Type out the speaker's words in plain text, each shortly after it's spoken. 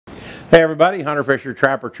Hey everybody, Hunter Fisher,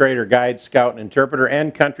 Trapper, Trader, Guide, Scout, and Interpreter,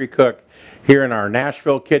 and Country Cook here in our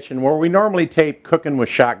Nashville kitchen where we normally tape Cooking with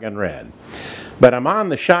Shotgun Red. But I'm on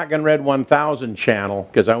the Shotgun Red 1000 channel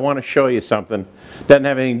because I want to show you something that doesn't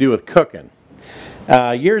have anything to do with cooking.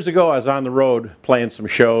 Years ago I was on the road playing some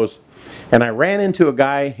shows and I ran into a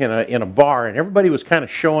guy in a bar and everybody was kind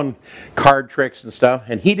of showing card tricks and stuff,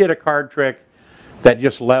 and he did a card trick that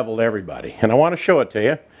just leveled everybody. And I want to show it to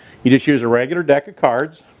you. You just use a regular deck of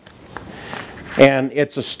cards. And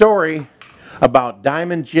it's a story about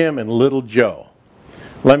Diamond Jim and Little Joe.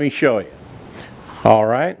 Let me show you. All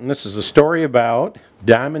right, and this is a story about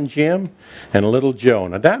Diamond Jim and Little Joe.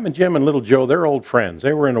 Now, Diamond Jim and Little Joe, they're old friends.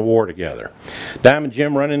 They were in a war together. Diamond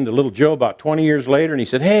Jim run into Little Joe about 20 years later, and he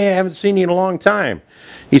said, "Hey, I haven't seen you in a long time."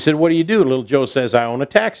 He said, "What do you do?" Little Joe says, "I own a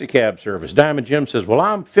taxi cab service." Diamond Jim says, "Well,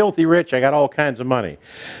 I'm filthy rich. I got all kinds of money.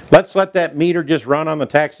 Let's let that meter just run on the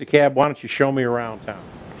taxi cab. Why don't you show me around town?"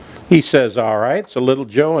 He says, all right. So Little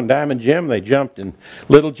Joe and Diamond Jim, they jumped in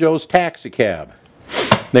Little Joe's taxi cab.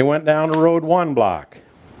 They went down the road 1 block,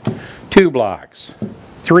 2 blocks,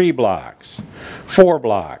 3 blocks, 4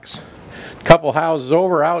 blocks. A couple houses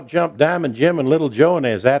over, out jumped Diamond Jim and Little Joe, and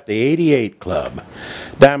they was at the 88 Club.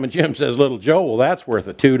 Diamond Jim says, "Little Joe, well, that's worth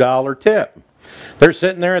a $2 tip." They're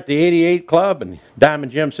sitting there at the 88 Club, and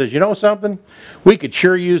Diamond Jim says, "You know something? We could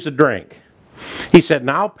sure use a drink." He said,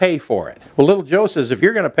 "Now I'll pay for it." Well, Little Joe says, "If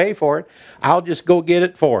you're going to pay for it, I'll just go get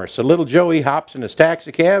it for us." So Little Joe, he hops in his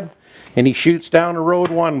taxi cab and he shoots down the road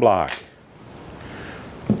 1 block,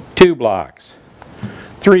 2 blocks,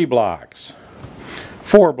 3 blocks,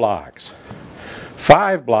 4 blocks,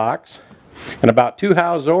 5 blocks, and about 2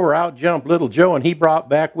 houses over, out jumped Little Joe, and he brought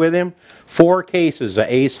back with him 4 cases of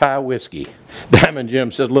Ace High whiskey. Diamond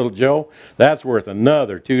Jim said, "Little Joe, that's worth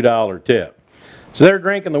another $2 tip." So they're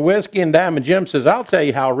drinking the whiskey, and Diamond Jim says, "I'll tell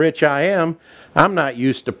you how rich I am. I'm not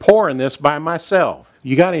used to pouring this by myself.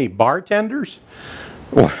 You got any bartenders?"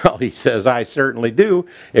 Well, he says, "I certainly do,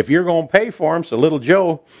 if you're going to pay for them." So Little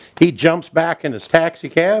Joe, he jumps back in his taxi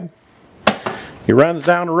cab. He runs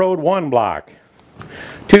down the road 1 block,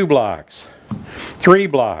 2 blocks, 3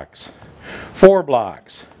 blocks, 4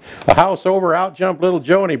 blocks. A house over, out jumped Little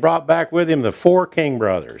Joe, and he brought back with him the 4 King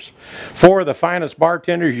brothers. 4 of the finest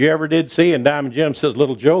bartenders you ever did see, and Diamond Jim says,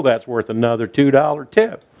 "Little Joe, that's worth another $2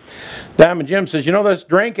 tip." Diamond Jim says, "You know, this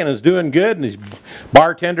drinking is doing good, and these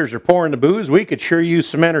bartenders are pouring the booze. We could sure use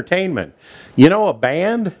some entertainment. You know a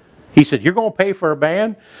band?" He said, "You're going to pay for a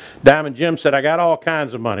band?" Diamond Jim said, "I got all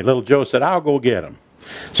kinds of money." Little Joe said, "I'll go get them."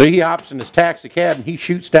 So he hops in his taxi cab, and he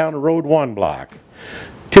shoots down the road 1 block,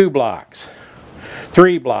 2 blocks,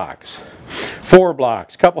 3 blocks, 4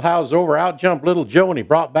 blocks. A couple houses over, out jumped Little Joe, and he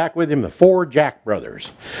brought back with him the 4 Jack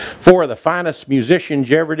brothers. 4 of the finest musicians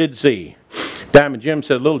you ever did see. Diamond Jim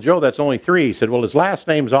said, "Little Joe, that's only 3. He said, "Well, his last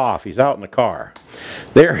name's off. He's out in the car."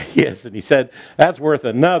 There he is, and he said, "That's worth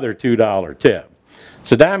another $2 tip."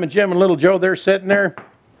 So Diamond Jim and Little Joe, they're sitting there,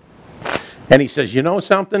 and he says, "You know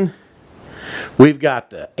something? We've got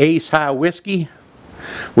the Ace High whiskey.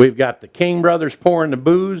 We've got the King brothers pouring the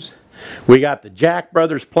booze. We got the Jack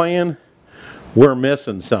brothers playing. We're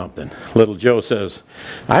missing something." Little Joe says,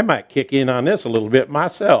 "I might kick in on this a little bit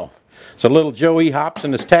myself." So Little Joe, he hops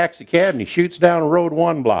in his taxi cab and he shoots down the road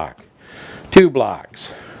 1 block, 2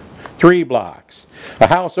 blocks, 3 blocks. A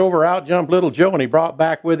house over, out jumped Little Joe, and he brought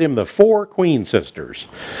back with him the 4 Queen sisters.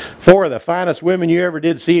 4 of the finest women you ever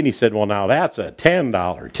did see, and he said, "Well, now that's a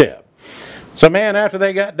 $10 tip." So man, after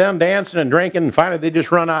they got done dancing and drinking, and finally they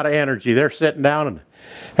just run out of energy, they're sitting down and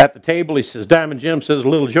at the table. He says, Diamond Jim says,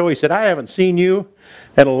 "Little Joe," he said, "I haven't seen you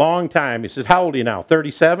in a long time." He says, "How old are you now,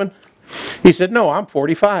 37? He said, "No, I'm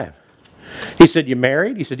 45. He said, "You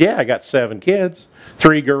married?" He said, "Yeah, I got 7 kids,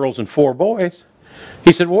 3 girls and 4 boys.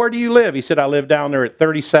 He said, "Where do you live?" He said, "I live down there at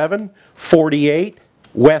 3748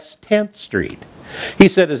 West 10th Street. He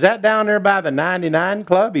said, "Is that down there by the 99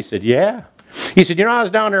 Club? He said, "Yeah." He said, "You know, I was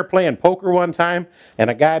down there playing poker one time, and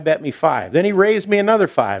a guy bet me 5. Then he raised me another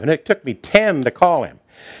 5, and it took me 10 to call him.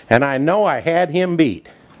 And I know I had him beat,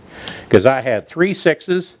 because I had 3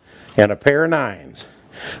 6s and a pair of 9s.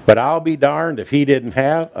 But I'll be darned if he didn't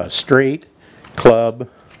have a straight club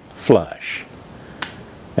flush."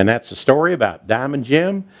 And that's the story about Diamond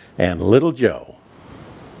Jim and Little Joe.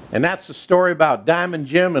 And that's the story about Diamond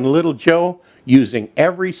Jim and Little Joe using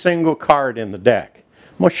every single card in the deck.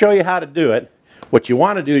 I'm going to show you how to do it. What you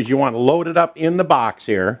want to do is you want to load it up in the box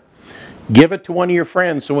here. Give it to one of your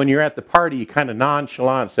friends, so when you're at the party, you kind of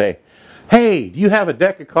nonchalant say, "Hey, do you have a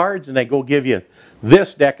deck of cards?" And they go give you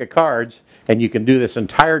this deck of cards, and you can do this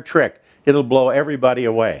entire trick. It'll blow everybody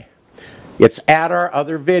away. It's at our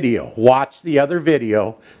other video. Watch the other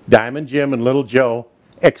video, Diamond Jim and Little Joe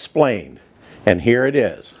explained. And here it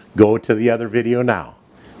is. Go to the other video now.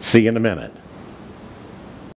 See you in a minute.